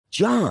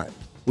John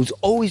was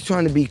always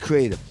trying to be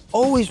creative,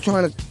 always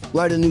trying to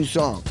write a new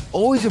song,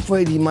 always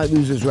afraid he might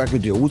lose his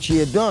record deal, which he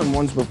had done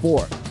once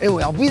before.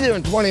 Anyway, I'll be there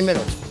in 20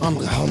 minutes. I'm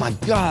like, oh my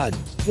God.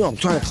 I'm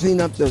trying to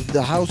clean up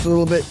the house a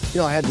little bit.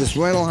 I had this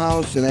rental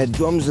house and I had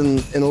drums in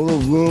a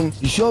little room.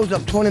 He shows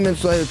up 20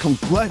 minutes later,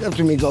 comes right up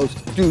to me and goes,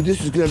 dude,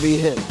 this is gonna be a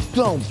hit.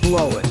 Don't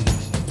blow it.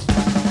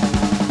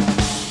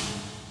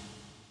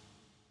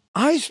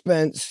 I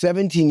spent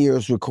 17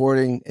 years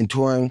recording and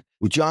touring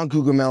with John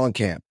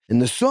Mellencamp,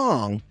 and the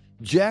song,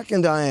 Jack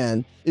and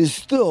Diane, is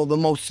still the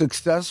most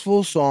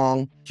successful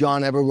song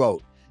John ever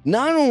wrote.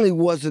 Not only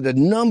was it a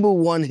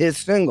 #1 hit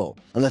single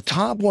on the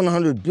top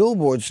 100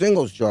 Billboard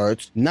singles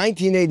charts in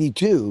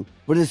 1982,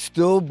 but it's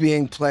still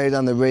being played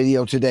on the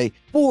radio today,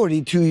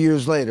 42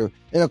 years later,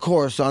 and of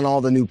course on all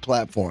the new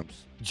platforms.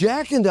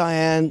 Jack and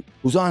Diane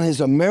was on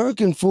his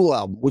American Fool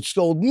album, which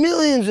sold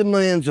millions and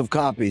millions of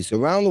copies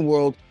around the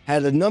world,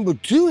 had a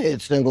 #2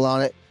 hit single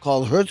on it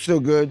called Hurt So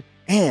Good,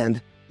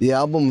 and the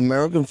album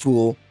American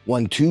Fool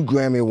won 2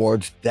 Grammy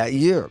Awards that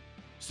year.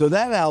 So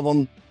that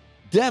album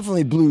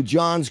definitely blew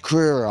John's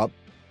career up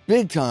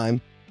big time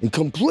and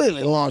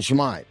completely launched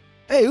mine.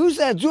 Hey, who's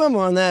that drummer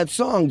on that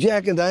song,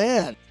 Jack and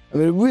Diane? I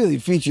mean, it really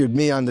featured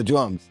me on the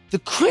drums. The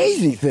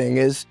crazy thing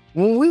is,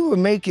 when we were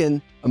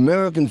making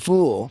American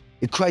Fool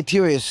at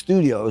Criteria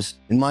Studios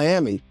in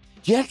Miami,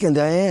 Jack and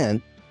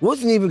Diane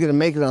wasn't even gonna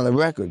make it on the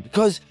record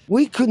because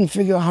we couldn't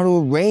figure out how to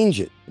arrange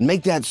it and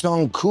make that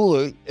song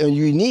cooler and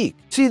unique.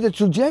 See, the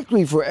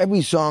trajectory for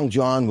every song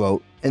John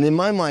wrote, and in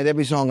my mind,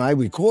 every song I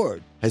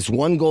record, has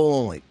one goal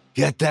only: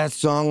 get that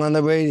song on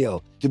the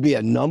radio to be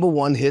a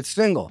 #1 hit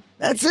single.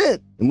 That's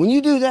it. And when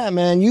you do that,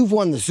 man, you've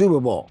won the Super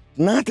Bowl.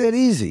 Not that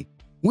easy.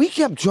 We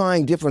kept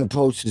trying different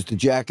approaches to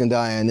Jack and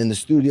Diane in the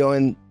studio,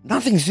 and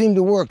nothing seemed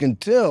to work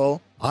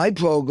until I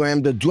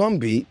programmed a drum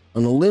beat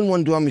on a Lin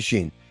 1 drum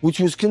machine, which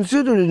was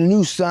considered a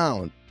new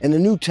sound and a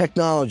new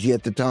technology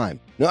at the time.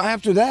 Now,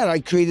 after that, I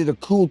created a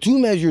cool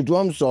 2-measure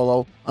drum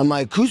solo on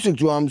my acoustic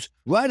drums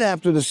right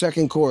after the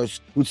second chorus,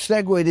 which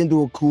segued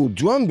into a cool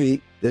drum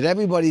beat that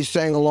everybody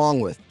sang along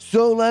with.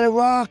 So let it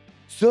rock,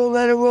 so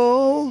let it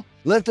roll,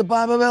 let the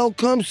Bible bell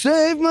come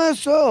save my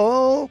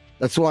soul.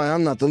 That's why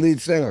I'm not the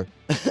lead singer.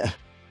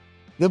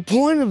 The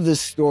point of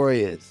this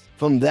story is,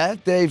 from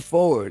that day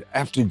forward,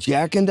 after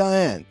Jack and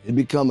Diane had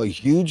become a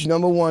huge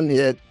 #1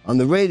 hit on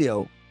the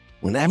radio,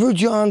 whenever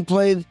John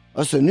played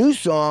us a new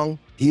song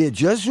he had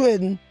just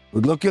written,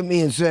 would look at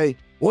me and say,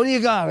 "What do you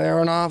got,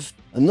 Aronoff?"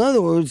 In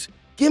other words,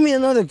 give me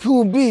another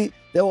cool beat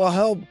that will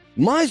help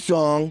my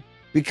song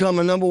become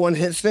a #1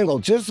 hit single,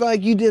 just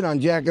like you did on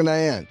Jack and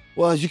Diane.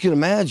 Well, as you can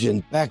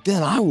imagine, back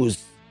then I was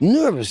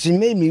nervous. It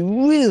made me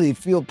really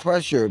feel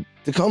pressure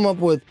to come up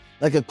with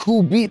like a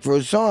cool beat for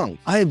a song.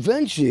 I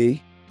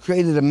eventually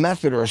created a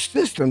method or a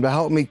system to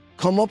help me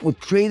come up with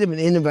creative and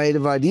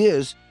innovative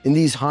ideas in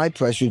these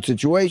high-pressure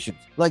situations.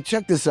 Like,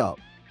 check this out.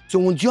 So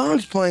when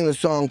John's playing the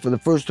song for the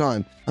first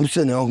time, I'm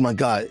sitting there, oh my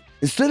God.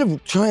 Instead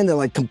of trying to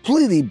like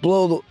completely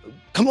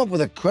come up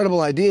with a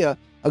credible idea,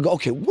 I go,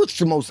 okay, what's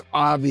the most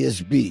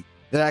obvious beat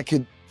that I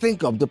could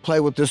think of to play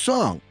with the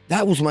song?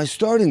 That was my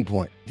starting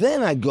point.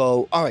 Then I'd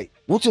go, all right,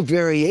 what's a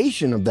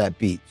variation of that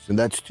beat? So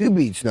that's 2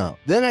 beats now.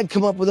 Then I'd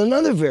come up with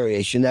another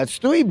variation, that's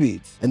 3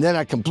 beats. And then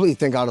I'd completely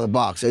think out of the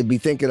box. I'd be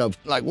thinking of,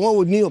 like, what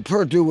would Neil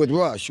Peart do with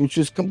Rush, which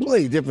is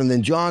completely different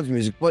than John's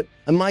music, but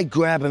I might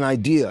grab an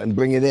idea and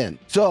bring it in.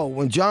 So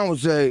when John would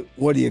say,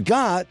 what do you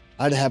got?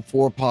 I'd have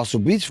 4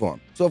 possible beats for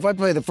him. So if I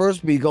play the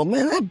first beat, go,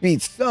 man, that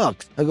beat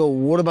sucks. I go,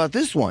 what about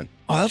this one?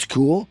 Oh, that's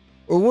cool.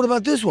 Or what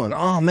about this one?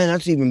 Oh man,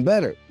 that's even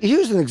better.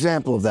 Here's an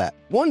example of that.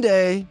 One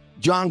day,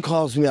 John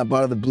calls me up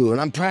out of the blue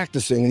and I'm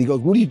practicing and he goes,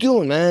 what are you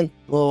doing, man?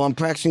 Well, I'm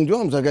practicing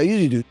drums like I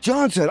usually do.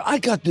 John said, I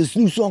got this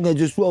new song I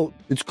just wrote.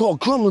 It's called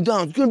Crumblin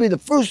Down. It's gonna be the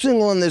first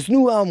single on this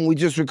new album we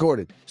just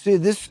recorded. See,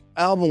 this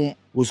album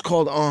was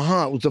called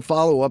It was a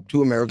follow-up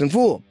to American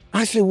Fool.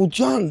 I said, well,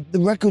 John, the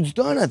record's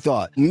done, I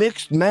thought.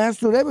 Mixed,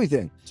 mastered,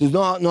 everything. He says,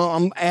 no,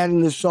 I'm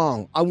adding this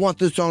song. I want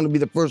this song to be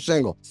the first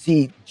single.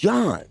 See,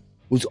 John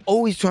was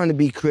always trying to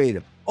be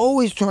creative,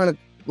 always trying to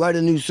write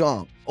a new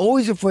song,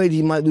 always afraid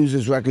he might lose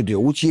his record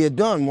deal, which he had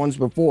done once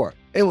before.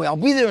 Anyway, I'll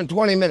be there in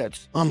 20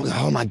 minutes. I'm like,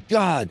 oh my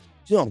God.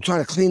 I'm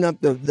trying to clean up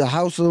the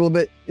house a little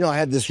bit. I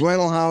had this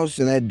rental house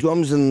and I had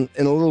drums in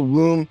a little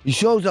room. He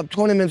shows up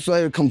 20 minutes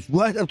later, comes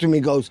right up to me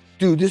and goes,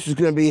 dude, this is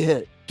gonna be a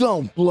hit.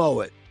 Don't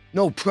blow it.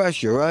 No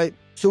pressure, right?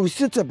 So he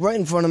sits up right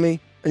in front of me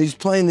and he's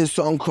playing this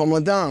song,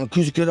 Crumblin Down,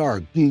 acoustic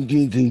guitar.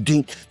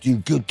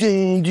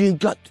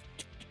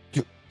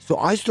 So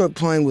I start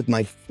playing with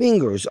my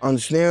fingers on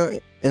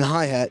snare and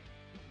hi-hat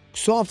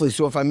softly,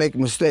 so if I make a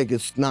mistake,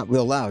 it's not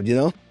real loud,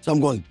 So I'm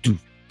going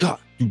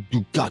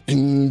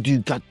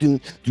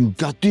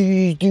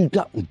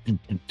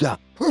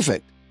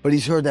perfect. But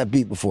he's heard that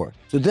beat before.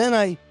 So then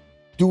I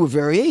do a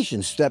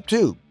variation, step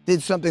 2.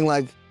 Did something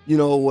like,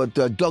 what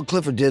Doug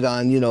Clifford did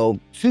on,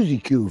 Suzy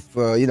Q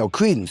for,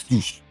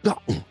 Creedence.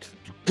 But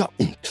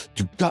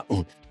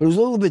it was a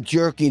little bit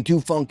jerky and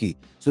too funky.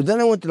 So then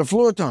I went to the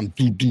floor tom,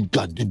 which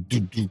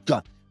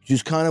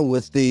is kind of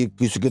with the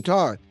acoustic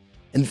guitar.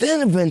 And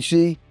then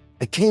eventually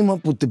I came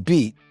up with the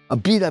beat, a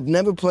beat I've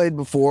never played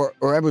before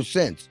or ever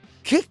since.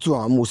 Kick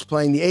drum was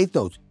playing the eighth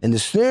notes, and the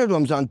snare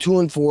drums on 2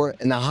 and 4,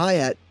 and the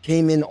hi-hat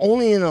came in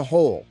only in a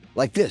hole,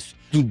 like this.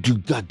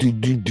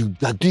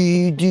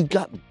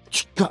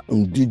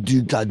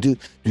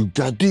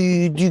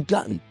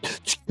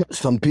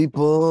 Some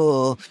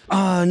people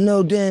are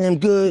no damn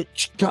good,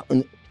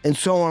 and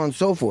so on and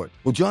so forth.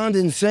 Well, John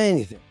didn't say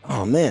anything.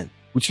 Oh, man,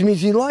 which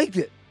means he liked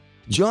it.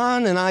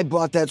 John and I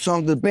brought that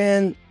song to the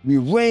band, we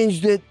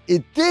arranged it.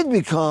 It did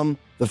become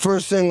the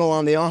first single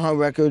on the Aha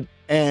record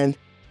and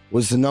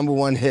was the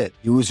 #1 hit.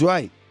 He was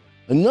right.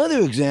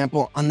 Another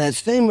example on that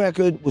same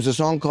record was a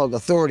song called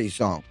Authority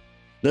Song.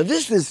 Now,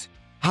 this is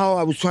how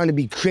I was trying to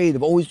be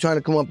creative, always trying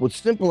to come up with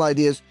simple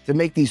ideas to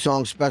make these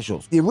songs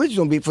specials. The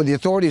original beat for the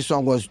Authority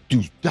Song was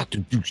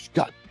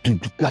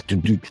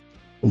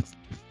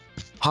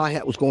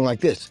hi-hat was going like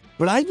this.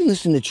 But I've been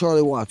listening to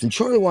Charlie Watts, and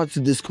Charlie Watts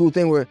did this cool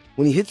thing where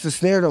when he hits the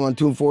snare drum on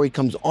 2 and 4, he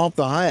comes off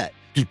the hi-hat,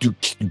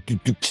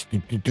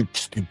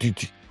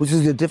 which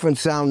is a different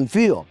sound and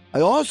feel. I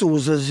also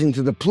was listening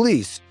to The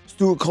Police,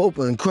 Stuart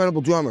Copeland,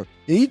 incredible drummer.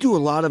 And he do a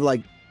lot of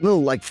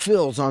little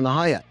fills on the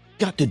hi-hat.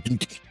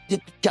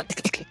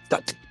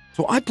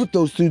 So I put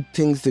those two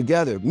things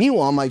together.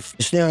 Meanwhile, my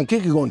snare and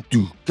kick are going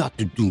do.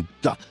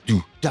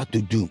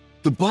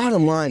 The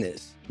bottom line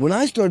is, when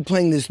I started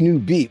playing this new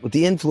beat with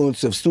the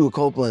influence of Stuart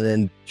Copeland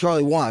and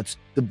Charlie Watts,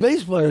 the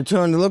bass player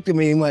turned and looked at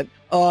me and went,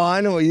 "Oh,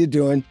 I know what you're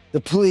doing. The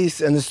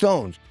Police and the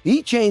Stones."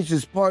 He changed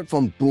his part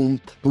from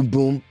boom, boom,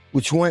 boom,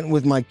 which went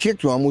with my kick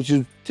drum, which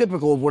is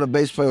typical of what a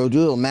bass player will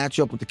do. It'll match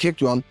up with the kick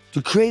drum,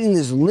 to creating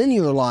this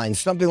linear line,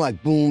 something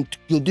like boom,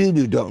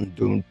 something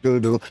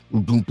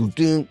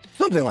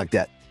like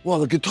that. Well,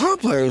 the guitar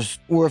players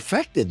were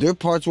affected. Their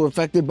parts were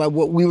affected by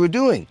what we were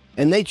doing,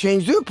 and they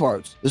changed their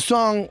parts. The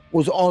song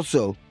was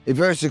also a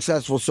very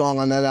successful song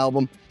on that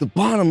album. The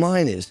bottom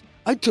line is,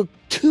 I took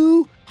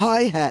 2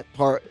 hi-hat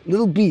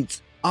little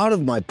beats out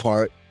of my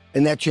part,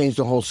 and that changed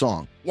the whole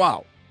song.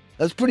 Wow,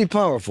 that's pretty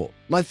powerful.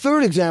 My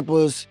third example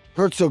is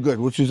Hurt So Good,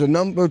 which was a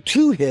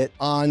 #2 hit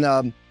on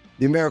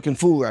the American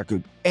Fool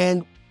record.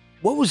 And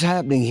what was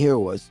happening here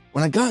was,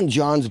 when I got in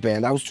John's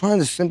band, I was trying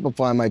to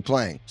simplify my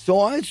playing. So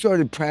I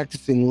started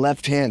practicing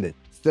left-handed.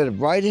 Instead of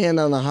right hand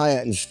on the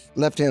hi-hat and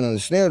left hand on the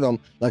snare drum,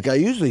 like I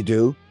usually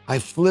do, I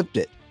flipped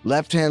it.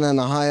 Left hand on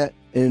the hi-hat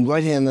and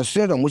right hand on the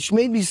snare drum, which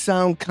made me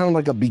sound kind of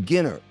like a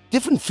beginner.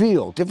 Different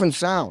feel, different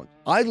sound.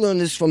 I learned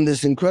this from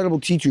this incredible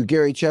teacher,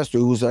 Gary Chester,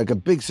 who was like a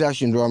big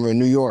session drummer in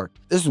New York.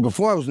 This was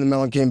before I was in the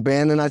Mellencamp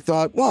band, and I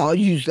thought, well, I'll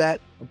use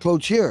that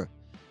approach here.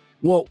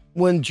 Well,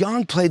 when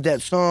John played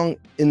that song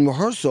in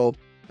rehearsal,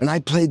 and I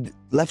played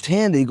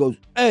left-handed, he goes,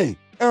 "Hey,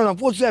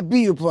 Aronoff, what's that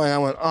beat you're playing?" I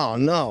went, "Oh,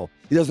 no."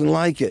 He doesn't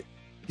like it.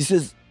 He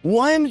says,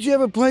 "Why haven't you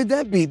ever played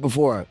that beat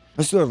before?"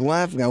 I started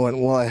laughing. I went,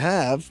 "Well, I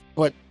have,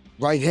 but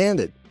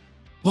right-handed."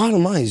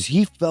 Bottom line is,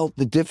 he felt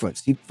the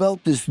difference. He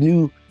felt this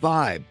new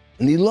vibe,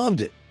 and he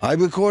loved it. I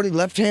recorded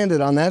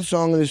left-handed on that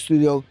song in the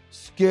studio,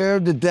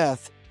 scared to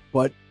death,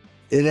 but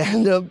it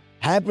ended up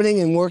happening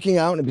and working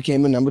out, and it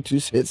became a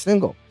 #2 hit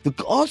single. The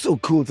also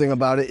cool thing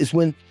about it is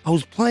when I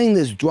was playing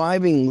this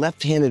driving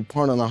left-handed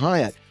part on the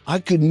hi-hat, I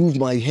could move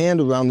my hand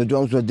around the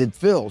drums when I did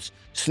fills,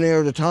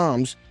 snare to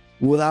toms,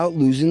 without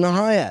losing the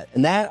hi-hat.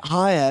 And that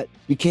hi-hat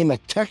became a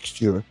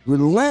texture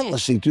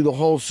relentlessly through the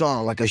whole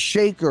song, like a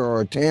shaker or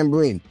a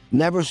tambourine,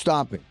 never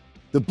stopping.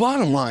 The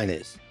bottom line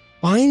is,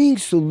 finding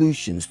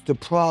solutions to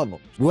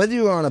problems, whether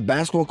you're on a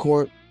basketball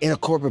court, in a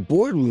corporate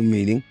boardroom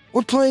meeting,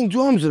 or playing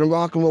drums at a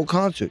rock and roll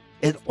concert,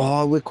 it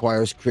all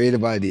requires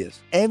creative ideas.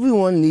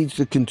 Everyone needs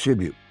to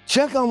contribute.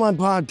 Check out my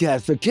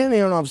podcast, The Kenny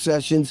Aronoff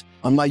Sessions,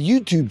 on my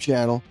YouTube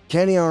channel,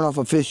 Kenny Aronoff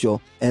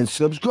Official, and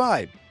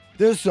subscribe.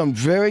 There's some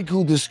very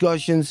cool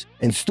discussions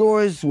and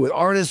stories with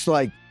artists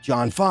like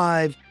John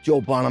Five,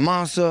 Joe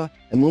Bonamassa,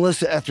 and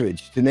Melissa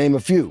Etheridge, to name a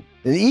few.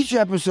 In each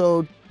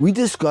episode, we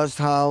discussed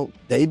how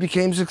they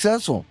became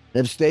successful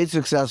and have stayed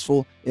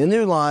successful in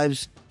their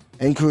lives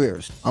and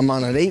careers. I'm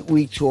on an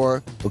 8-week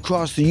tour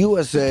across the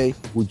USA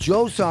with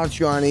Joe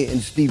Satriani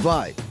and Steve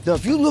Vai. Now,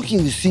 if you're looking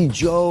to see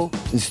Joe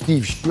and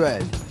Steve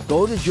shred,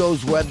 go to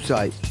Joe's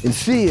website and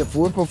see if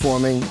we're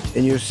performing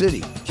in your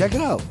city. Check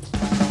it out.